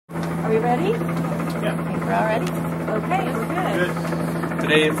we ready? Yeah. Think we're all ready? Okay, we're good.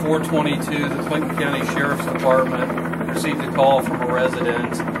 Today at 4:22, the Clinton County Sheriff's Department received a call from a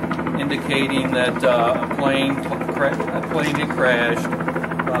resident indicating that a plane had crashed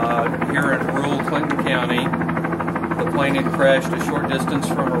here in rural Clinton County. The plane had crashed a short distance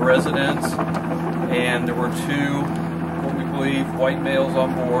from a residence, and there were two, what we believe, white males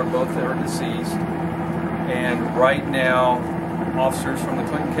on board, both that are deceased. And right now, officers from the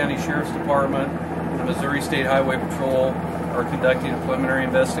Clinton County Sheriff's Department and the Missouri State Highway Patrol are conducting a preliminary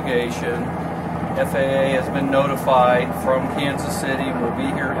investigation. FAA has been notified from Kansas City and will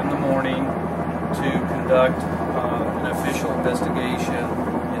be here in the morning to conduct an official investigation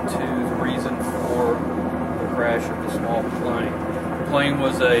into the reason for the crash of the small plane. The plane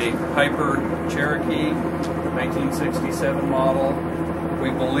was a Piper Cherokee 1967 model. We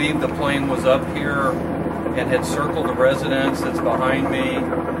believe the plane was up here and had circled the residence that's behind me.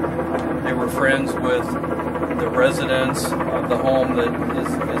 They were friends with the residents of the home that is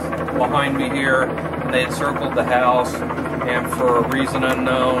behind me here, and they had circled the house and for a reason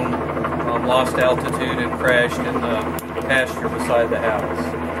unknown lost altitude and crashed in the pasture beside the house.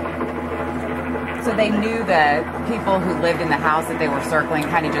 So they knew the people who lived in the house that they were circling,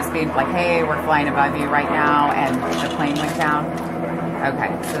 kind of just being like, hey, we're flying above you right now, and the plane went down?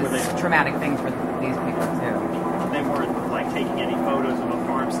 Okay, so it's a traumatic thing for these people too. They weren't like taking any photos of a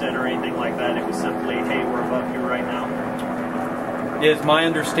farmstead or anything like that. It was simply, hey, we're above you right now. It's my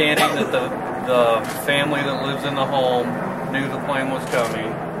understanding that the family that lives in the home knew the plane was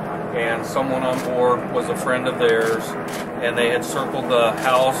coming, and someone on board was a friend of theirs, and they had circled the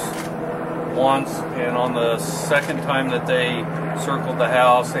house once, and on the second time that they circled the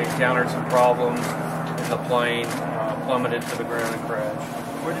house, they encountered some problems, and the plane plummeted to the ground and crashed.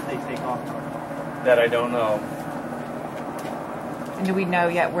 Where did they take off? That I don't know. And do we know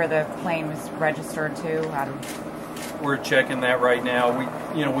yet where the plane was registered to? We're checking that right now.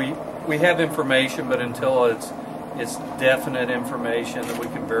 We have information, but until it's definite information that we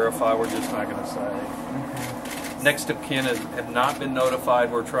can verify, we're just not going to say. Okay. Next of kin have not been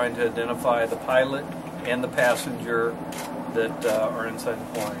notified. We're trying to identify the pilot and the passenger that are inside the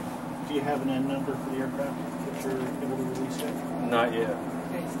plane. Do you have an N number for the aircraft that you're able to release yet? Not yet.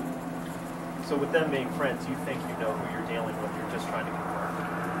 So with them being friends, you think you know who you're dealing with, you're just trying to confirm?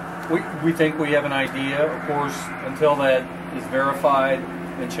 We think we have an idea. Of course, until that is verified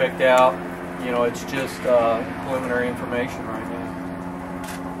and checked out, it's just preliminary information right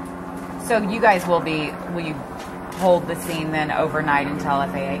now. So you guys will you hold the scene then overnight until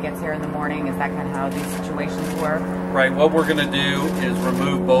FAA gets here in the morning? Is that kind of how these situations work? Right. What we're going to do is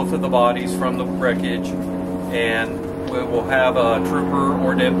remove both of the bodies from the wreckage, and we will have a trooper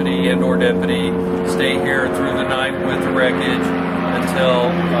or deputy stay here through the night with the wreckage until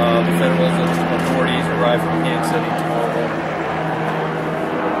the federal authorities arrive from Kansas City tomorrow morning.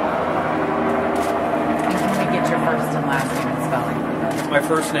 And can we get your first and last name and spelling? My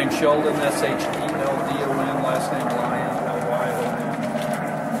first name Sheldon, S-H-E-L-D-O-N, last name Lyon, L-Y-O-N.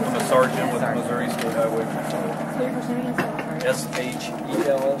 I'm a sergeant with the Missouri State Highway Patrol.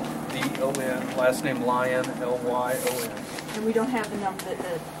 S-H-E-L-D-O-N, last name Lyon, L-Y-O-N. And we don't have the tail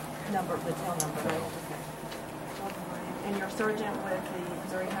number, right? Okay. And you're a sergeant with the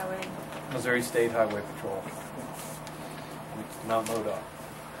Missouri Highway? Missouri State Highway Patrol. Not MoDOT.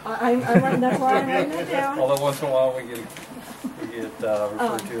 That's why I'm writing that down. Although once in a while we get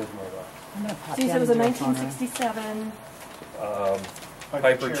referred to as MoDOT. So you said it was a 1967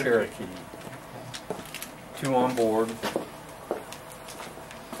 Piper Cherokee. Two on board.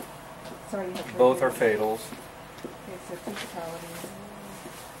 Sorry, you have Both are fatals. Okay, so two fatalities.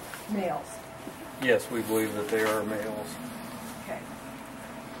 Males. Yes, we believe that they are males. Okay.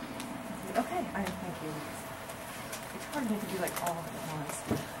 Okay, thank you. It's hard for me to do like all of it at once.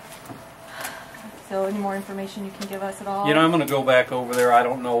 So any more information you can give us at all? I'm going to go back over there. I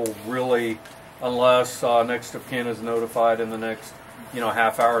don't know really, unless next of kin is notified in the next,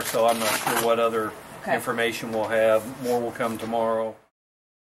 half hour or so. I'm not sure what other information we'll have. More will come tomorrow.